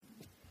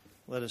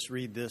Let us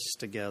read this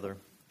together.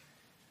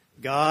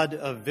 God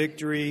of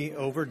victory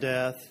over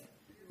death,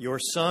 your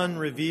Son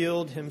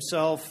revealed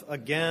himself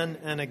again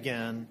and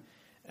again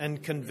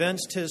and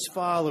convinced his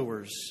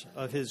followers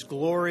of his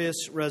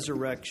glorious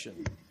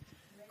resurrection.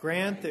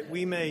 Grant that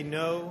we may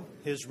know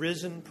his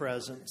risen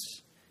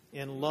presence,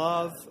 in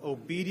love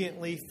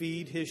obediently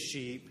feed his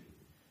sheep,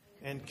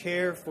 and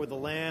care for the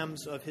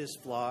lambs of his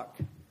flock,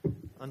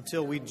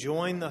 until we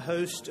join the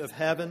host of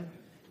heaven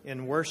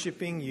in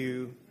worshiping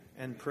you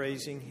and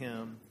praising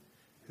him,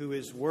 who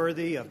is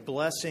worthy of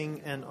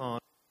blessing and honor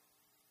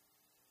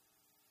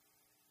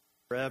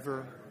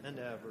forever and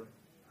ever.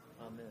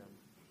 Amen.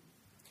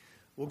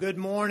 Well, good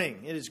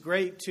morning. It is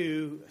great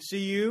to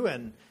see you,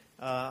 and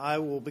I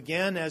will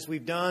begin, as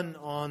we've done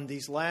on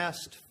these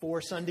last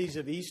 4 Sundays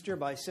of Easter,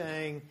 by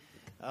saying,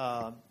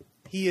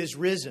 He is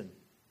risen.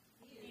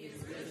 He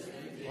is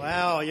risen.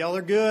 Wow, y'all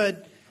are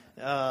good.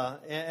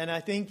 And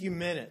I think you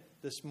meant it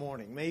this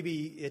morning.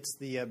 Maybe it's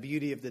the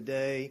beauty of the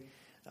day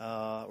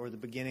or the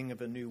beginning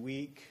of a new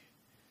week,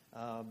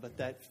 but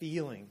that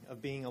feeling of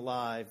being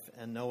alive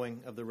and knowing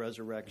of the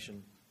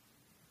resurrection.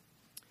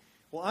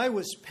 Well, I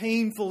was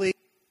painfully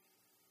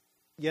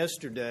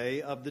yesterday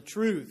of the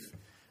truth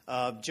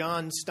of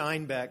John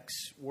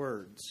Steinbeck's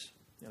words,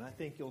 and I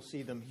think you'll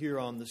see them here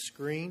on the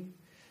screen.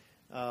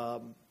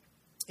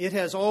 It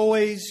has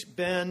always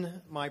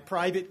been my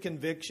private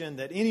conviction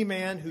that any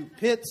man who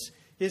pits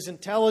his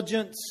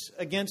intelligence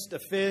against a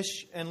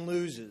fish and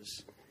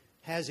loses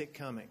has it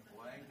coming.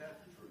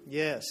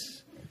 Yes,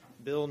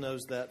 Bill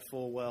knows that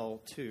full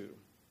well, too.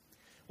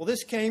 Well,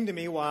 this came to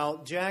me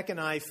while Jack and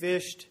I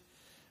fished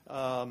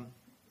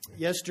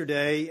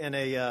yesterday in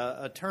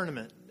a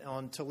tournament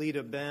on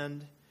Toledo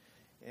Bend,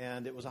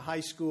 and it was a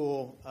high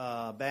school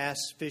bass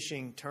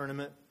fishing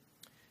tournament.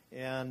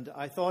 And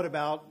I thought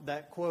about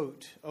that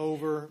quote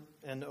over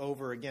and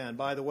over again.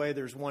 By the way,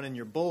 there's one in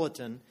your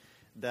bulletin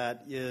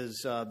that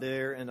is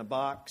there in a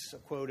box, a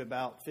quote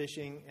about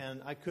fishing,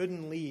 and I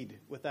couldn't lead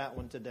with that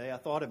one today. I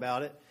thought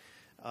about it.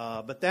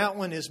 But that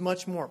one is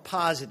much more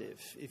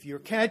positive. If you're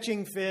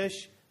catching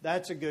fish,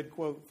 that's a good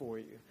quote for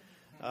you.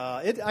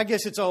 I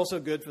guess it's also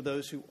good for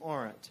those who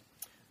aren't.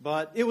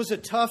 But it was a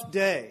tough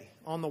day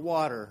on the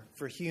water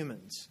for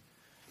humans.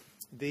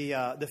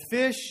 The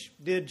fish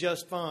did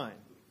just fine.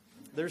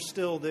 They're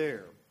still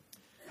there.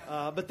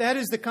 But that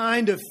is the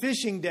kind of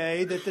fishing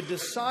day that the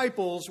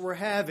disciples were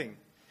having,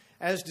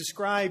 as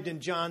described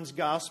in John's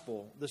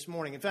Gospel this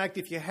morning. In fact,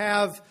 if you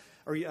have,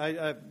 or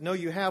I know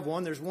you have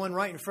one, there's one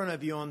right in front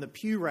of you on the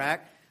pew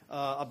rack,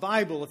 a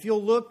Bible. If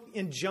you'll look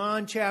in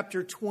John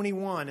chapter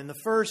 21, in the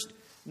first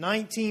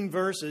 19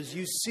 verses,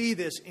 you see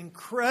this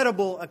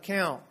incredible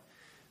account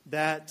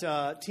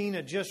that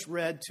Tina just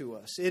read to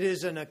us. It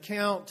is an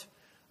account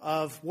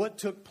of what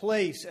took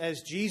place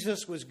as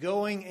Jesus was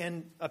going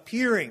and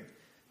appearing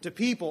to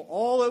people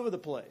all over the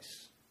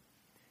place.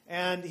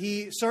 And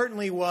he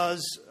certainly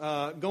was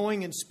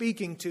going and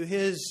speaking to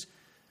his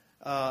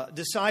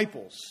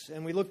disciples.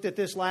 And we looked at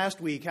this last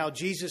week, how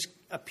Jesus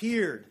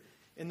appeared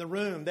in the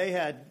room. They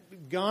had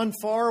gone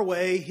far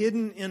away,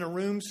 hidden in a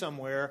room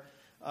somewhere,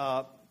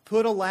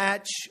 put a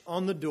latch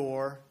on the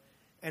door,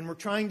 and were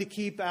trying to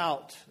keep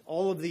out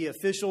all of the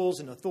officials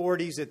and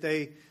authorities that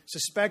they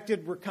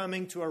suspected were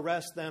coming to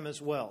arrest them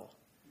as well.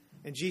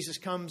 And Jesus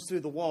comes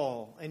through the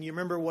wall, and you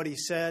remember what he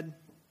said?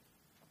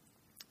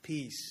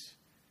 Peace.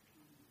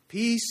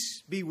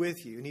 Peace be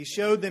with you. And he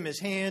showed them his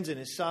hands and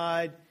his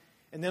side.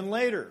 And then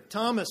later,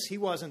 Thomas, he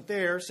wasn't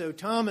there, so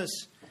Thomas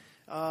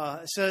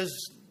says,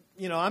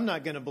 I'm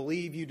not going to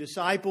believe you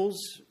disciples.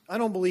 I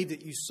don't believe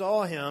that you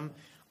saw him,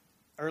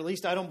 or at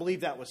least I don't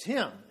believe that was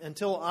him,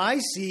 until I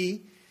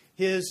see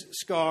his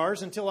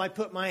scars, until I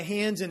put my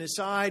hands in his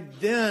side,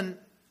 then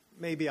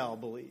maybe I'll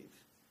believe.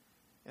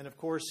 And of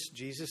course,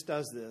 Jesus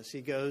does this.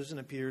 He goes and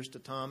appears to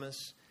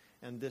Thomas,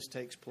 and this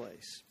takes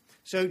place.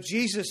 So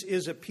Jesus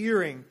is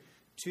appearing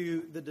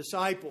to the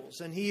disciples,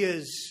 and he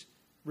is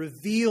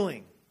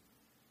revealing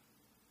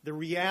the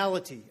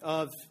reality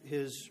of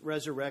his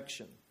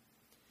resurrection.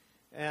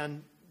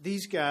 And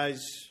these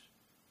guys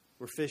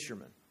were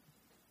fishermen.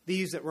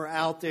 These that were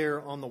out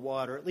there on the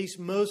water, at least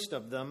most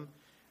of them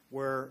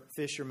were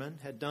fishermen,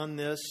 had done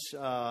this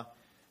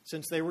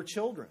since they were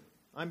children.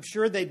 I'm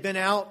sure they'd been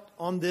out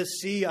on this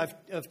sea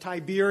of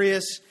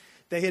Tiberias.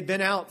 They had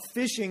been out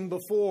fishing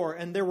before,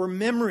 and there were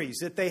memories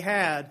that they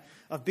had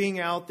of being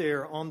out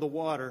there on the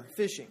water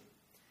fishing.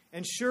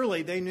 And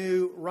surely they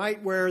knew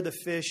right where the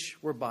fish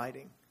were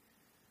biting.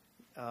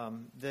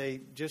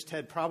 They just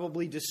had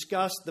probably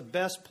discussed the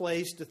best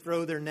place to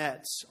throw their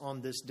nets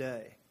on this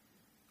day.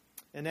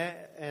 And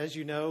as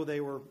you know, they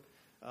were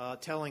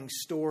telling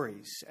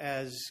stories,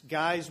 as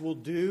guys will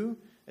do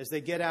as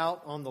they get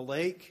out on the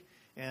lake.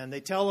 And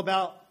they tell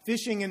about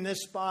fishing in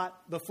this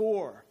spot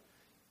before.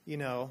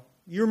 You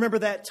remember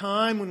that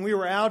time when we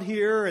were out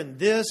here and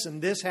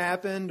this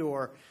happened,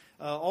 or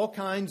all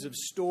kinds of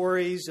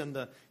stories and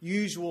the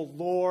usual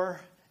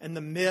lore and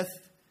the myth.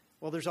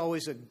 Well, there's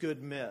always a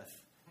good myth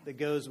that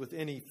goes with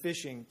any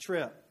fishing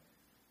trip.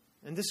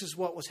 And this is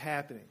what was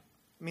happening.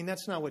 I mean,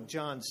 that's not what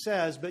John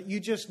says, but you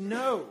just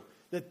know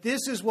that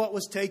this is what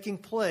was taking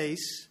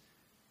place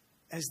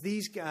as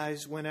these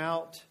guys went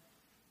out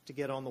to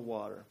get on the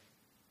water.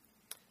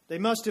 They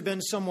must have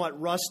been somewhat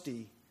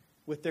rusty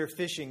with their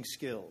fishing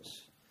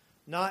skills,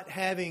 not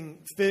having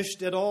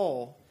fished at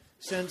all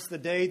since the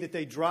day that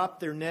they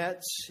dropped their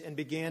nets and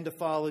began to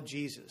follow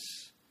Jesus.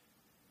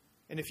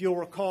 And if you'll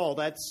recall,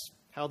 that's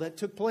how that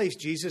took place.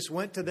 Jesus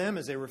went to them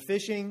as they were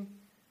fishing.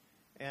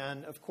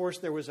 And of course,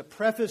 there was a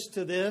preface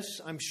to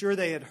this. I'm sure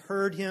they had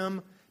heard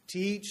him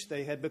teach.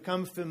 They had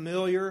become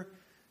familiar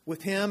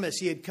with him as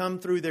he had come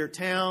through their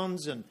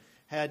towns and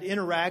had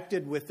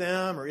interacted with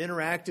them or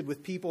interacted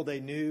with people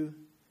they knew.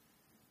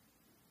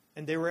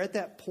 And they were at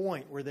that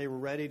point where they were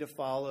ready to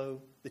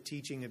follow the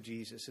teaching of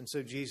Jesus. And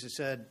so Jesus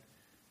said,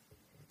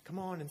 "Come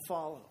on and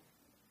follow."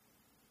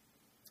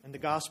 And the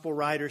gospel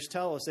writers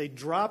tell us they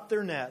dropped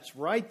their nets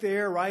right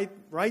there,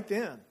 right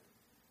then,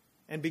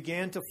 and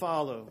began to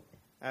follow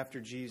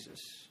after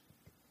Jesus.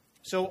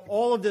 So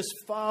all of this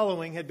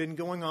following had been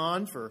going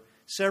on for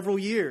several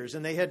years,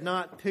 and they had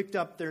not picked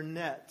up their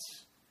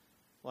nets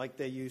like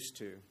they used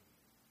to.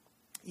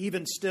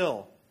 Even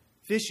still,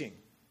 fishing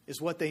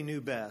is what they knew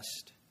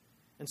best.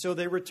 And so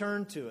they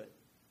returned to it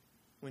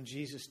when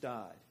Jesus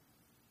died.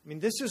 I mean,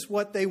 this is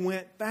what they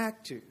went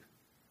back to.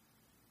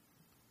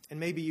 And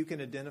maybe you can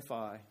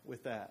identify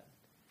with that.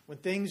 When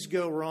things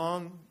go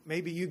wrong,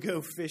 maybe you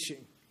go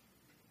fishing.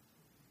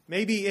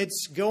 Maybe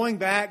it's going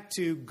back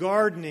to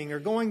gardening or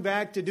going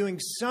back to doing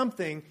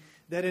something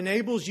that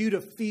enables you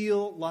to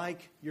feel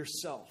like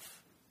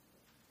yourself.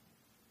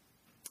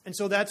 And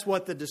so that's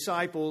what the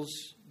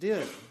disciples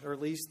did, or at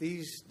least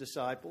these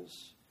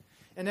disciples.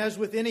 And as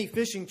with any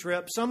fishing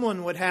trip,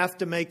 someone would have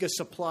to make a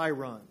supply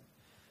run.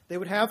 They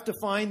would have to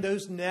find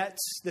those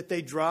nets that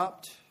they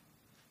dropped.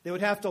 They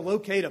would have to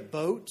locate a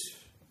boat.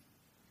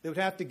 They would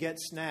have to get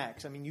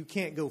snacks. I mean, you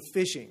can't go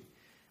fishing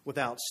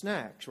without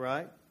snacks,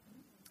 right?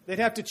 They'd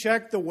have to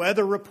check the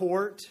weather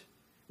report,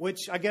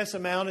 which I guess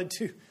amounted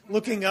to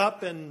looking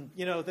up and,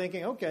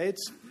 thinking, okay,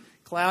 it's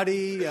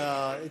cloudy.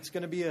 It's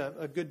going to be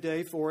a good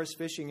day for us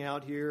fishing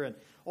out here. And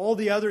all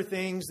the other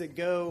things that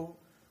go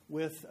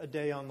with a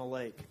day on the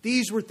lake.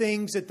 These were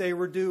things that they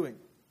were doing.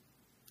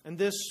 And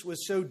this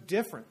was so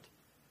different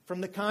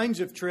from the kinds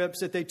of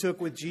trips that they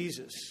took with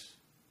Jesus.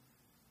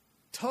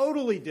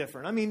 Totally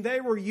different. I mean, they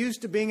were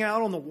used to being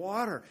out on the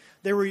water.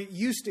 They were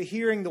used to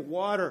hearing the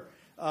water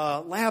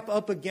lap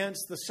up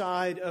against the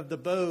side of the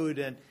boat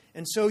and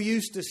so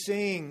used to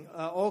seeing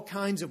all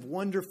kinds of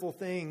wonderful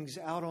things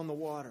out on the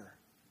water.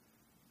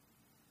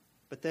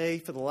 But they,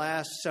 for the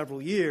last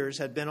several years,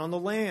 had been on the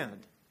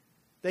land.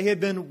 They had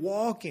been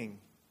walking.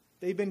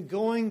 They'd been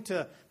going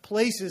to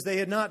places they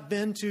had not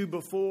been to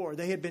before.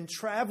 They had been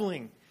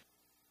traveling.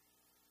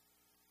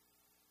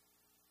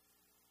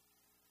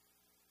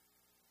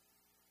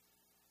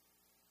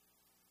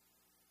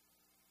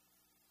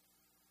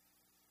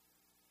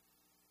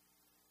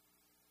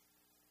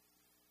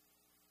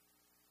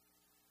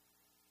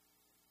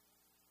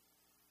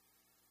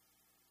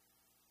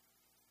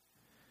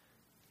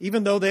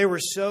 Even though they were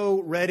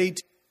so ready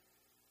to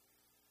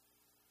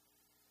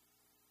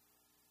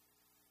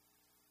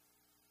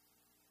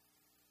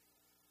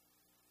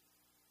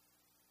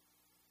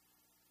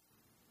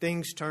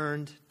things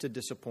turned to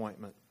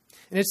disappointment.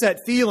 And it's that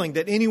feeling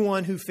that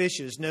anyone who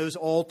fishes knows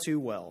all too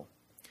well.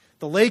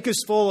 The lake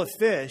is full of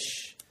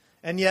fish,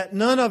 and yet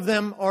none of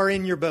them are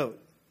in your boat.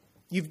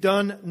 You've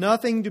done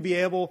nothing to be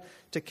able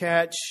to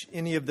catch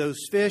any of those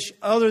fish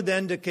other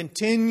than to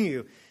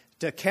continue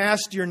to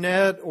cast your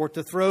net or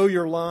to throw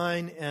your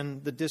line,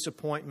 and the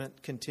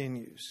disappointment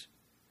continues.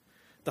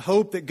 The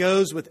hope that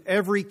goes with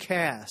every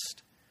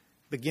cast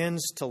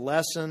begins to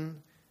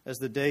lessen as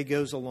the day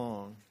goes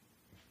along,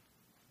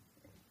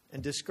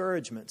 and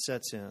discouragement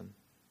sets in.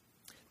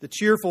 The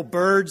cheerful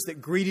birds that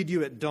greeted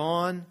you at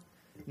dawn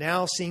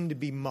now seem to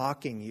be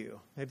mocking you.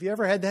 Have you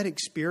ever had that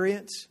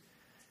experience?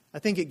 I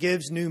think it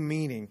gives new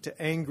meaning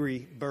to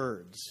angry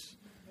birds.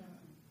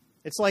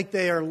 It's like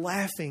they are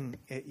laughing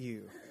at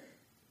you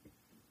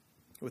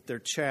with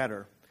their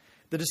chatter.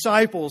 The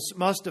disciples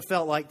must have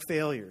felt like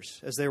failures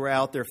as they were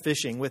out there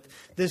fishing, with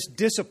this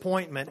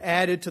disappointment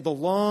added to the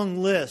long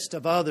list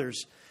of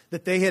others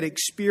that they had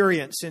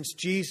experienced since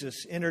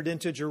Jesus entered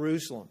into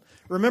Jerusalem.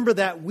 Remember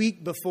that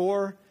week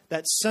before,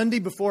 that Sunday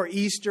before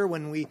Easter,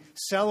 when we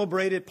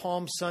celebrated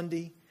Palm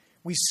Sunday?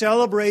 We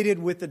celebrated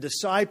with the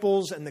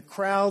disciples and the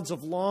crowds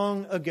of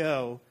long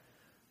ago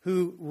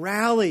who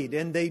rallied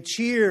and they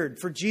cheered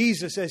for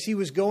Jesus as he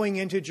was going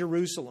into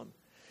Jerusalem.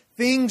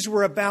 Things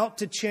were about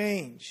to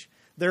change.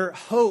 Their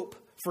hope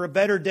for a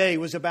better day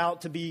was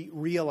about to be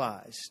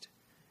realized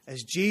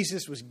as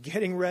Jesus was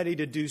getting ready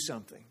to do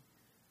something.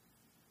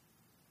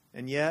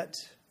 And yet,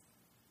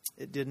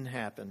 it didn't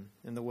happen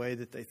in the way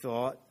that they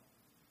thought.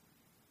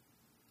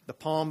 The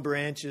palm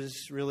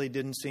branches really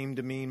didn't seem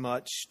to mean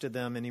much to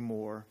them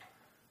anymore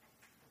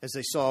as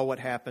they saw what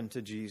happened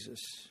to Jesus.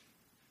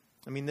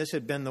 I mean, this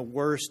had been the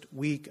worst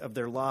week of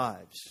their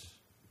lives.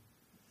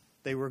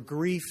 They were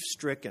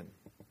grief-stricken.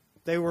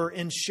 They were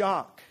in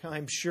shock,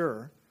 I'm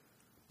sure.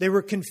 They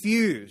were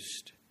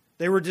confused.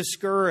 They were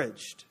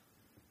discouraged.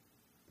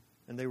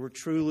 And they were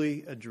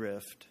truly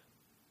adrift.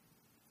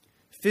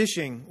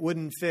 Fishing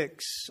wouldn't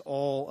fix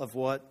all of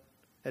what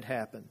had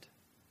happened,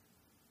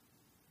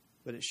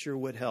 but it sure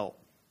would help.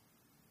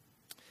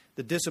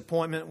 The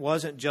disappointment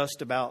wasn't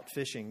just about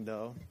fishing,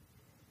 though.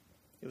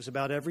 It was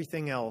about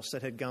everything else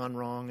that had gone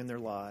wrong in their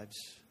lives.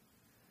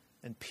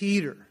 And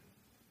Peter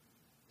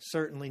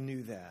certainly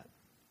knew that.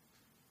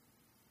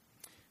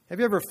 Have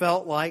you ever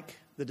felt like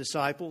the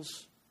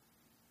disciples?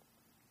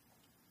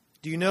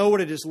 Do you know what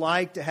it is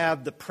like to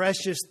have the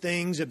precious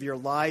things of your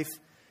life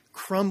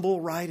crumble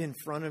right in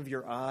front of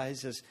your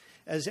eyes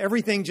as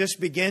everything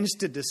just begins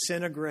to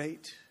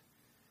disintegrate?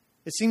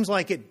 It seems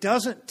like it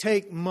doesn't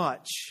take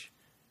much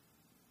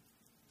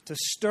to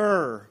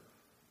stir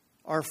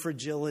our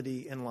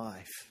fragility in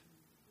life.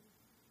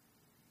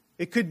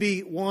 It could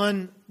be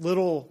one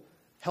little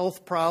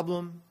health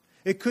problem.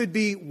 It could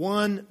be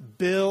one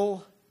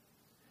bill.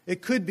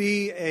 It could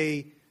be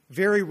a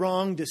very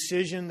wrong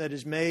decision that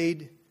is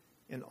made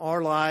in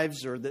our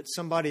lives or that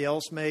somebody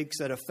else makes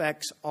that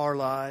affects our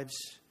lives.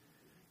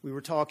 We were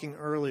talking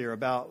earlier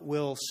about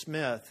Will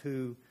Smith,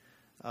 who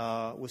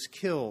was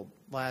killed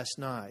last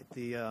night,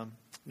 the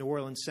New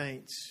Orleans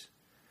Saints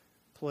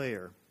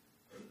player.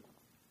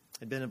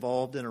 Had been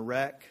involved in a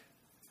wreck,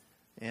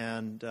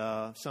 and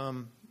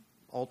some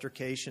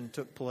altercation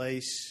took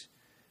place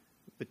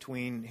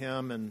between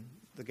him and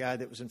the guy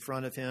that was in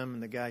front of him,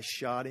 and the guy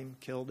shot him,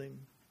 killed him,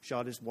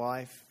 shot his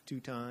wife 2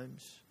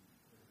 times.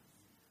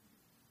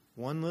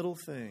 One little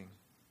thing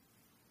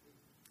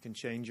can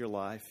change your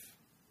life.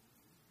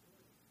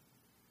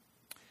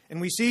 And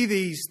we see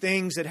these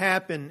things that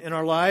happen in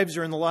our lives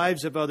or in the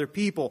lives of other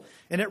people,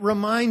 and it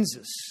reminds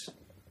us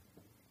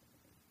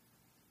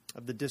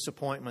of the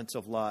disappointments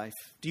of life.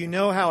 Do you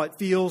know how it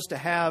feels to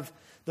have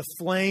the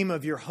flame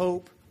of your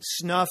hope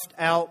snuffed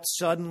out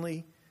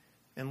suddenly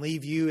and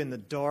leave you in the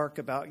dark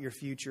about your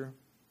future?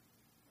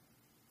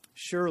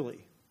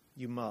 Surely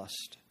you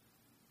must.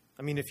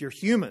 I mean, if you're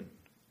human,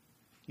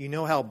 you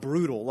know how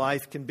brutal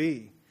life can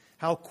be,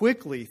 how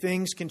quickly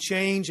things can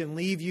change and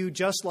leave you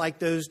just like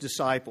those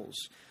disciples,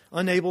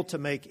 unable to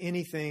make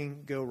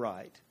anything go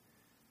right.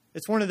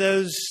 It's one of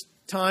those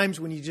times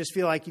when you just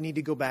feel like you need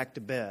to go back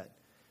to bed.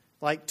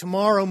 Like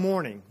tomorrow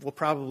morning will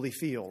probably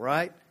feel,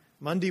 right?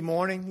 Monday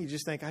morning, you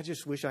just think, I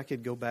just wish I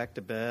could go back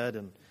to bed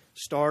and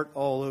start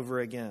all over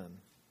again.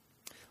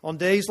 On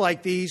days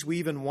like these, we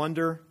even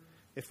wonder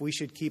if we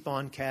should keep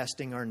on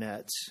casting our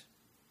nets.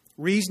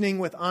 Reasoning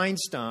with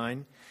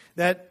Einstein,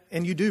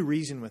 and you do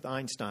reason with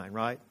Einstein,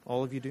 right?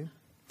 All of you do?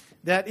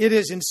 That it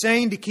is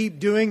insane to keep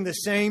doing the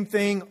same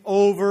thing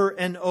over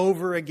and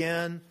over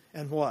again.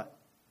 And what?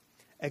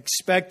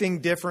 Expecting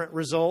different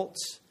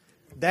results.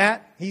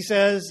 That, he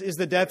says, is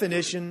the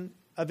definition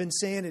of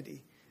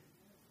insanity.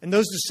 And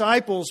those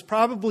disciples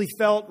probably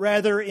felt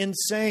rather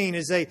insane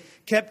as they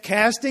kept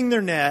casting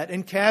their net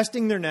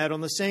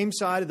on the same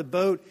side of the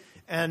boat,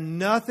 and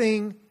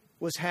nothing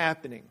was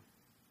happening.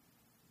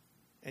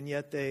 And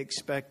yet they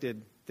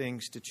expected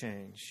things to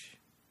change.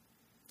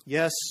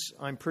 Yes,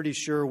 I'm pretty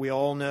sure we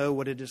all know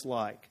what it is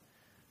like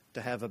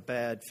to have a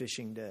bad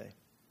fishing day.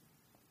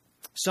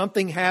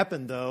 Something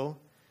happened, though,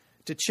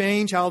 to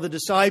change how the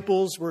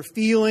disciples were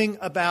feeling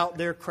about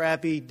their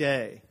crappy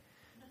day.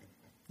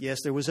 Yes,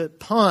 there was a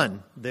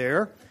pun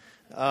there.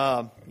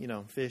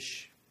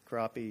 Fish,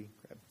 crappie.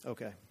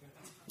 Okay.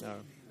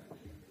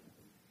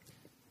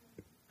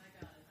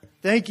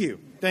 Thank you.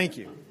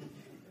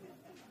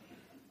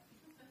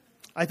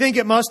 I think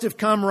it must have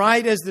come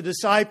right as the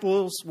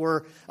disciples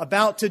were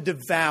about to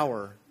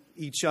devour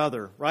each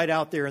other right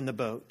out there in the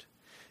boat.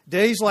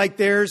 Days like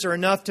theirs are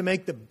enough to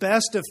make the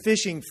best of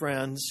fishing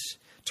friends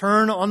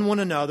turn on one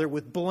another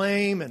with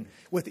blame and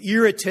with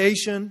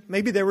irritation.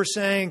 Maybe they were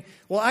saying,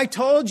 well, I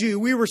told you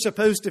we were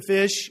supposed to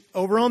fish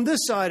over on this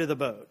side of the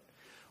boat.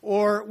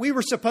 Or we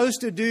were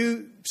supposed to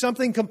do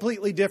something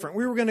completely different.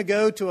 We were going to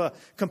go to a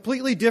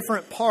completely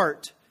different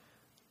part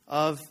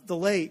of the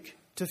lake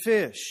to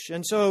fish.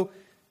 And so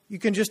you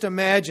can just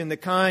imagine the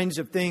kinds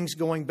of things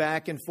going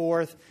back and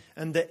forth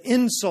and the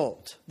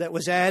insult that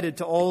was added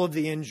to all of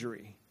the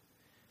injury.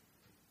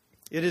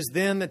 It is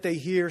then that they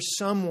hear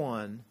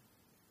someone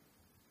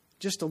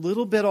just a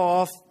little bit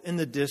off in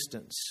the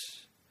distance,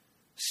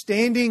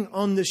 standing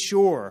on the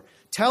shore,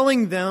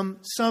 telling them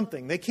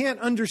something. They can't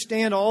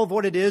understand all of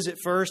what it is at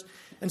first.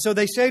 And so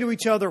they say to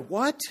each other,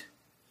 what?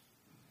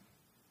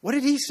 What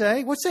did he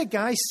say? What's that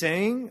guy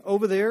saying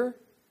over there?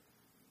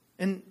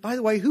 And by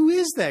the way, who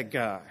is that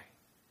guy?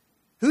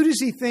 Who does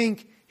he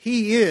think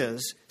he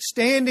is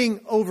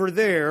standing over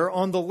there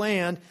on the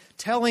land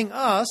telling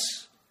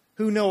us,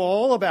 who know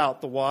all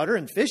about the water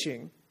and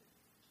fishing,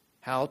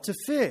 how to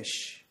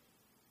fish?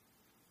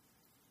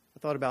 I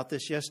thought about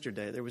this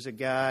yesterday. There was a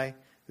guy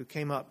who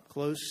came up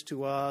close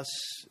to us,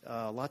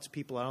 lots of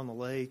people out on the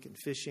lake and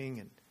fishing,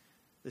 and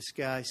this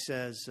guy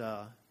says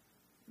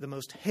the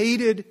most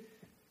hated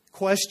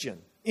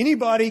question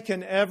anybody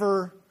can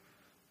ever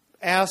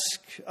ask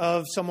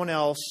of someone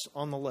else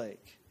on the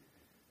lake.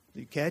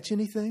 Did you catch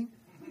anything?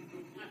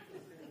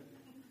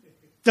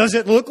 Does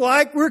it look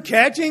like we're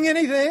catching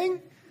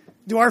anything?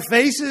 Do our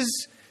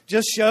faces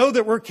just show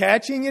that we're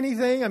catching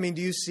anything? I mean,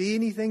 do you see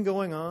anything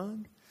going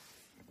on?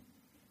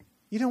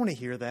 You don't want to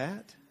hear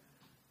that.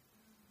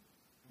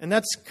 And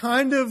that's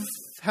kind of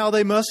how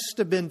they must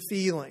have been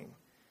feeling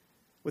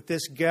with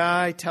this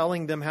guy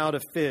telling them how to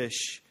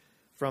fish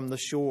from the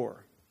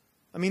shore.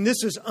 I mean,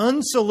 this is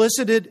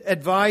unsolicited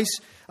advice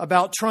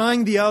about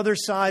trying the other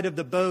side of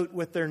the boat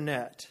with their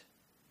net.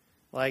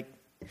 Like,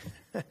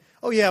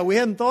 oh yeah, we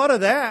hadn't thought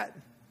of that.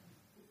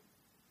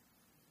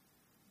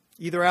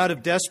 Either out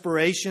of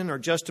desperation or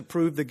just to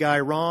prove the guy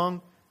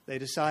wrong, they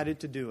decided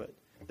to do it.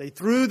 They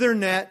threw their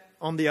net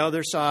on the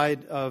other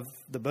side of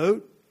the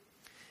boat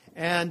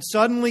and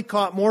suddenly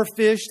caught more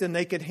fish than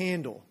they could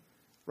handle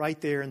right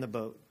there in the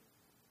boat.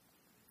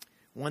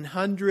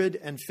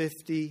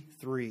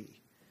 153.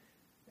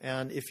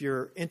 And if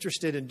you're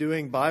interested in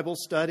doing Bible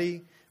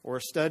study or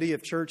a study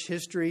of church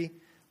history,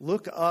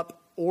 look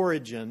up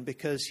Origen,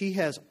 because he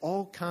has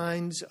all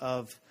kinds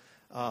of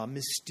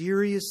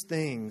mysterious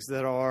things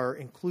that are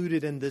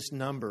included in this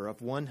number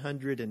of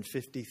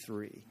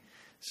 153.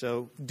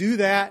 So do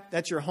that.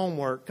 That's your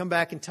homework. Come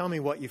back and tell me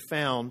what you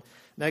found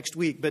next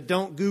week, but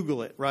don't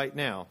Google it right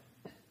now.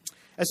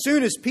 As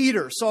soon as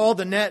Peter saw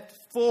the net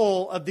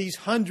full of these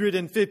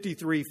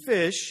 153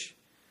 fish,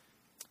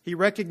 he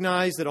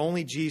recognized that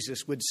only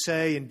Jesus would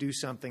say and do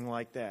something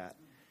like that.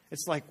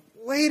 It's like,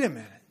 wait a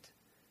minute.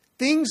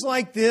 Things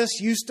like this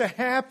used to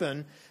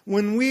happen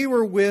when we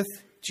were with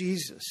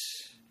Jesus.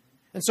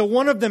 And so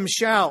one of them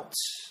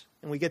shouts,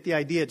 and we get the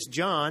idea it's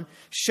John,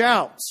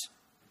 shouts,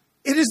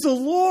 "It is the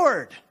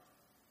Lord!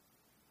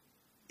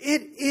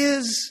 It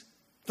is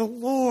the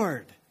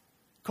Lord!"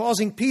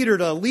 Causing Peter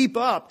to leap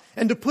up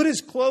and to put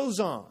his clothes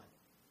on.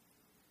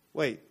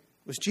 Wait,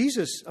 was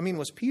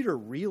Peter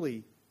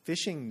really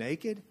fishing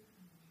naked?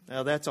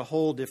 Now that's a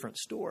whole different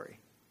story.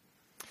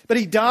 But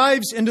he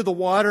dives into the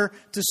water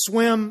to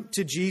swim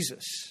to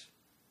Jesus.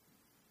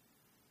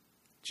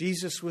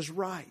 Jesus was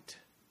right.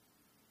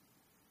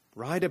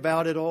 Right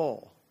about it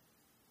all.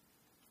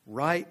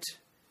 Right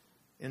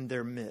in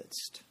their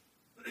midst.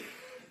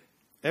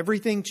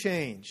 Everything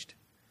changed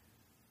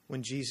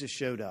when Jesus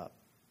showed up.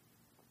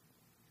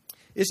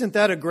 Isn't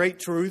that a great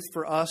truth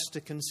for us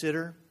to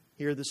consider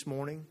here this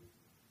morning?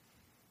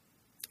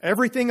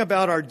 Everything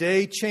about our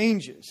day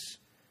changes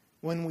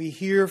when we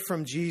hear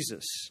from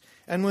Jesus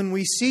and when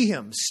we see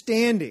Him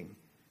standing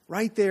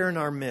right there in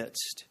our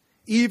midst,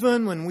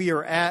 even when we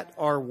are at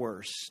our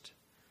worst.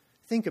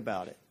 Think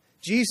about it.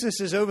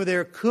 Jesus is over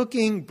there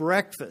cooking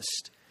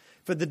breakfast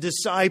for the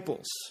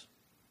disciples.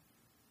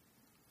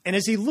 And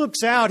as He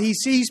looks out, He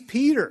sees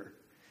Peter.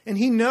 And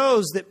He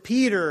knows that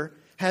Peter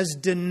has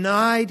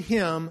denied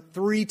Him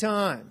 3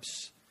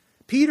 times.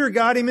 Peter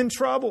got Him in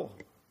trouble.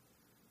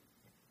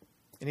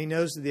 And He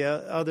knows that the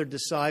other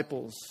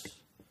disciples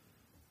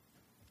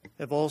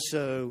have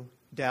also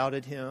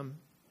doubted Him,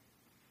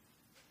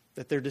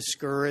 that they're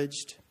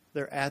discouraged,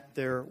 they're at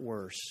their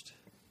worst.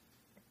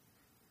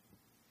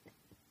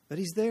 But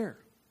He's there.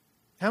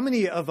 How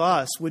many of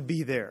us would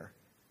be there?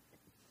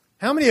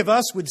 How many of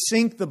us would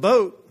sink the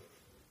boat?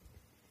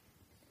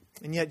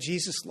 And yet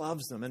Jesus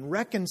loves them and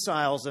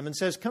reconciles them and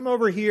says, "Come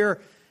over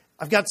here.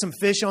 I've got some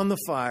fish on the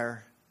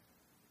fire.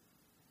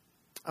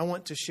 I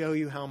want to show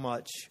you how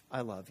much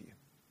I love you."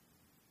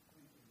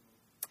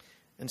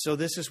 And so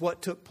this is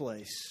what took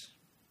place.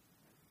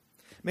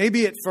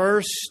 Maybe at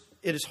first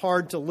it is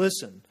hard to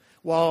listen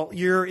while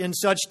you're in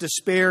such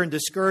despair and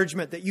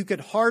discouragement that you could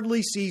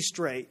hardly see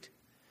straight.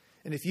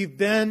 And if you've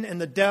been in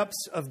the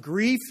depths of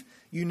grief,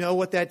 you know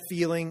what that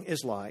feeling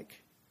is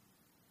like.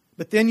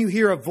 But then you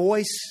hear a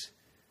voice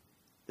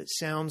that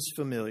sounds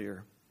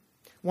familiar,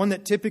 one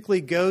that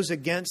typically goes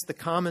against the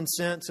common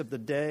sense of the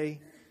day,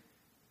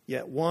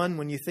 yet one,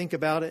 when you think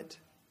about it,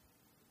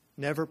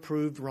 never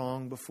proved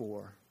wrong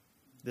before.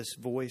 This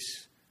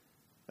voice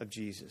of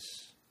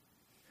Jesus.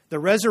 The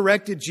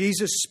resurrected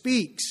Jesus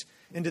speaks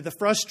into the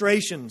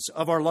frustrations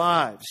of our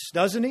lives,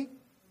 doesn't He?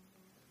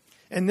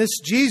 And this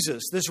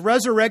Jesus, this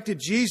resurrected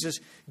Jesus,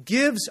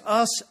 gives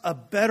us a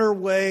better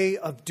way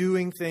of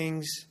doing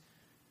things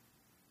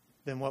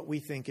than what we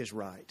think is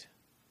right.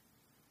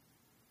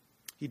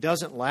 He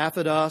doesn't laugh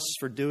at us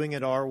for doing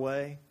it our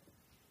way.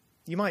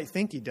 You might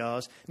think He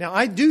does. Now,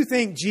 I do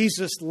think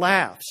Jesus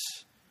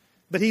laughs,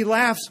 but He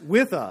laughs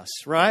with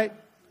us, right?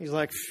 He's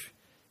like,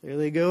 there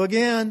they go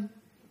again.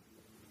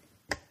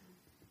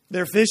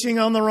 They're fishing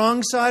on the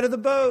wrong side of the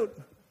boat.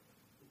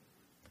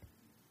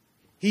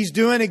 He's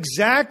doing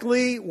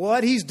exactly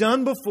what He's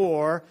done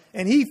before,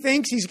 and He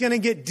thinks He's going to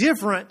get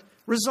different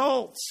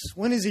results.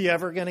 When is He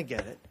ever going to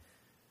get it?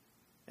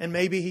 And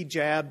maybe He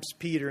jabs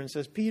Peter and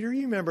says, "Peter,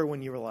 you remember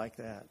when you were like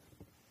that?"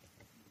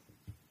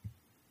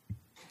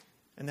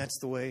 And that's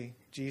the way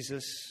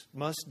Jesus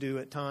must do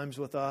at times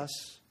with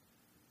us.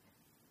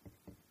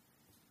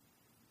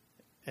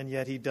 And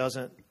yet He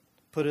doesn't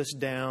put us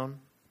down.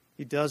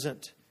 He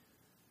doesn't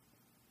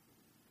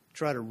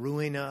try to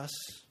ruin us,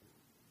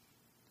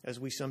 as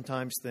we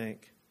sometimes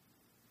think.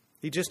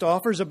 He just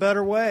offers a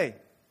better way.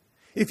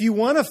 If you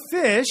want to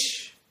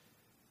fish,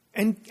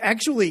 and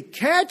actually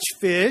catch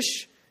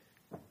fish,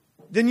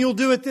 then you'll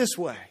do it this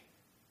way.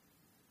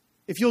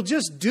 If you'll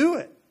just do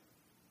it,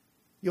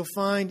 you'll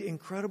find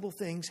incredible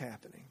things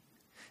happening.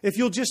 If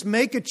you'll just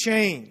make a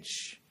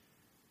change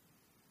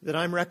that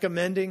I'm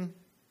recommending,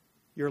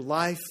 your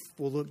life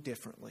will look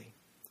differently.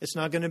 It's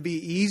not going to be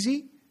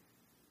easy,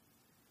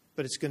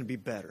 but it's going to be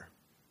better.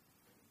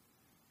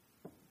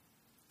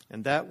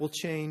 And that will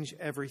change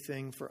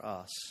everything for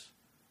us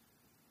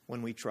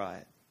when we try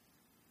it.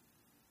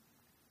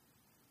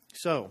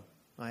 So,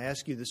 I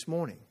ask you this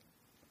morning,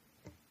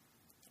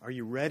 are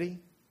you ready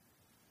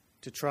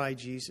to try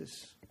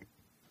Jesus?